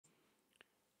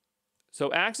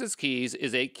So access keys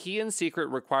is a key and secret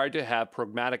required to have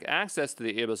pragmatic access to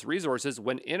the AWS resources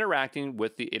when interacting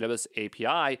with the AWS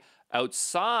API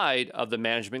outside of the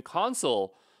management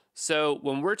console. So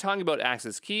when we're talking about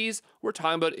access keys, we're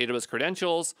talking about AWS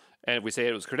credentials. And if we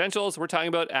say AWS credentials, we're talking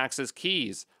about access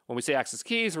keys. When we say access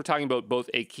keys, we're talking about both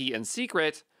a key and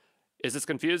secret. Is this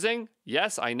confusing?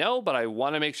 Yes, I know, but I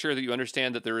want to make sure that you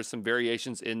understand that there is some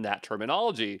variations in that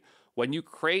terminology. When you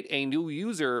create a new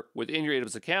user within your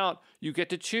AWS account, you get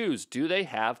to choose, do they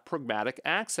have pragmatic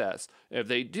access? If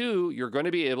they do, you're going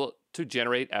to be able to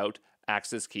generate out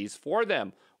access keys for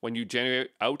them. When you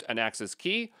generate out an access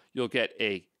key, you'll get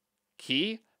a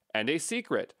key and a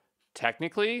secret.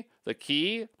 Technically, the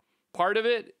key part of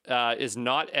it is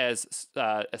not as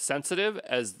sensitive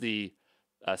as the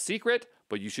secret,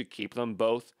 but you should keep them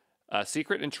both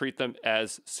secret and treat them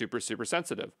as super, super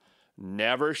sensitive.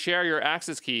 Never share your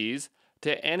access keys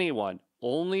to anyone.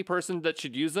 Only person that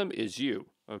should use them is you,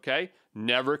 okay?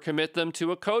 Never commit them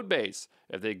to a code base.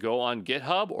 If they go on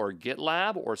GitHub or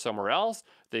GitLab or somewhere else,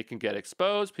 they can get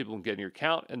exposed, people can get in your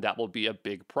account, and that will be a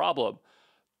big problem.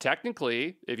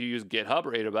 Technically, if you use GitHub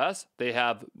or AWS, they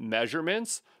have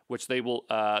measurements which they will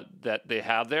that they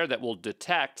have there that will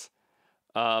detect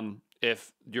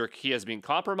if your key has been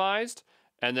compromised,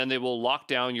 and then they will lock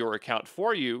down your account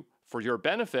for you for your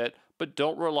benefit, but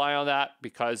don't rely on that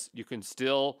because you can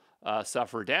still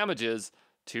suffer damages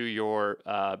to your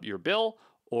bill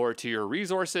or to your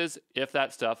resources if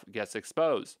that stuff gets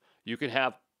exposed. You can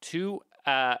have two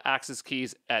access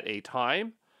keys at a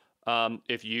time.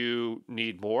 If you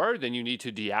need more, then you need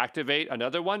to deactivate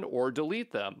another one or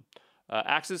delete them.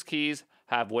 Access keys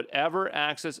have whatever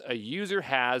access a user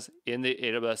has in the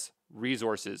AWS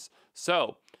resources.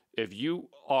 So if you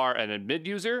are an admin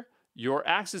user, your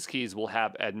access keys will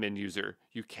have admin user.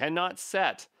 You cannot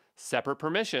set separate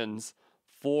permissions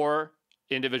for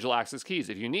individual access keys.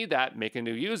 If you need that, make a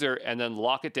new user and then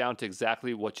lock it down to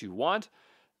exactly what you want.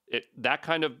 That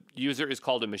kind of user is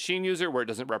called a machine user, where it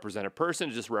doesn't represent a person.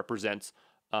 It just represents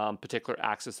particular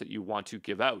access that you want to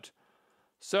give out.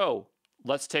 So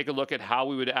let's take a look at how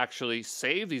we would actually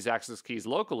save these access keys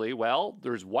locally. Well,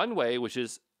 there's one way, which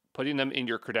is putting them in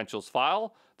your credentials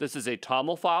file. This is a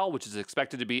TOML file, which is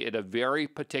expected to be in a very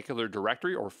particular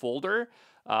directory or folder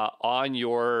on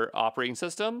your operating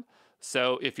system.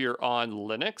 So if you're on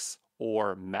Linux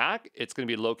or Mac, it's going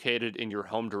to be located in your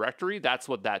home directory. That's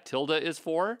what that tilde is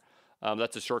for.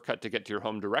 That's a shortcut to get to your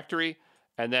home directory.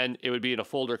 And then it would be in a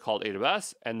folder called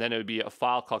AWS, and then it would be a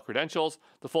file called credentials.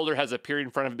 The folder has a period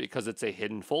in front of it because it's a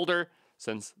hidden folder.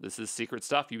 Since this is secret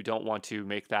stuff, you don't want to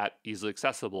make that easily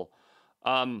accessible.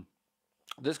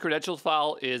 This credentials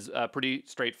file is pretty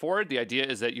straightforward. The idea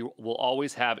is that you will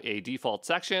always have a default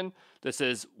section. This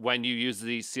is when you use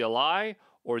the CLI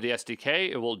or the SDK,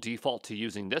 it will default to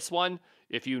using this one.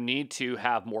 If you need to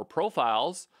have more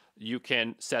profiles, you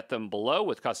can set them below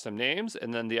with custom names.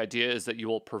 And then the idea is that you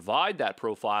will provide that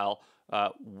profile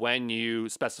when you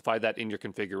specify that in your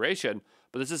configuration.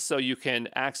 But this is so you can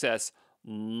access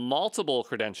multiple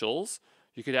credentials.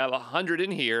 You could have 100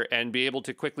 in here and be able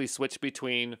to quickly switch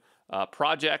between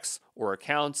projects or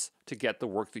accounts to get the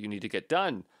work that you need to get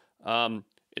done.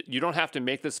 You don't have to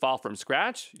make this file from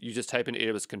scratch. You just type in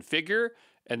AWS configure,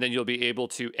 and then you'll be able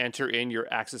to enter in your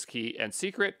access key and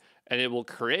secret, and it will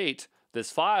create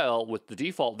this file with the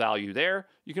default value there.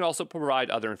 You can also provide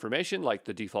other information like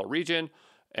the default region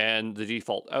and the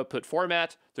default output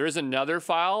format. There is another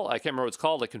file, I can't remember what it's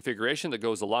called, a configuration that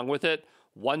goes along with it.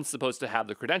 One's supposed to have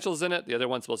the credentials in it. The other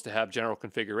one's supposed to have general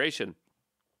configuration.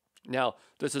 Now,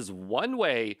 this is one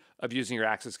way of using your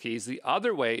access keys. The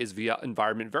other way is via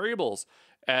environment variables.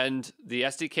 And the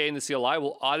SDK and the CLI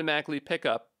will automatically pick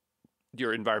up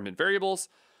your environment variables.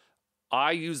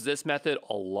 I use this method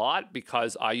a lot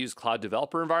because I use cloud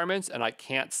developer environments and I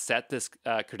can't set this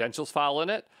credentials file in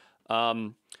it.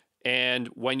 And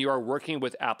when you are working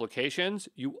with applications,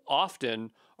 you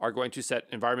often are going to set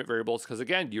environment variables because,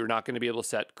 again, you're not going to be able to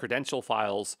set credential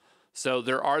files. So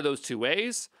there are those two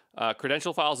ways.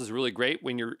 Credential files is really great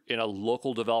when you're in a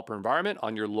local developer environment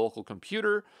on your local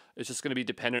computer. It's just going to be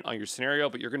dependent on your scenario,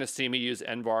 but you're going to see me use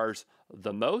envars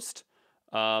the most.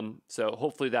 So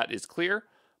hopefully that is clear.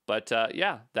 But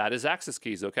yeah, that is access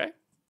keys, okay?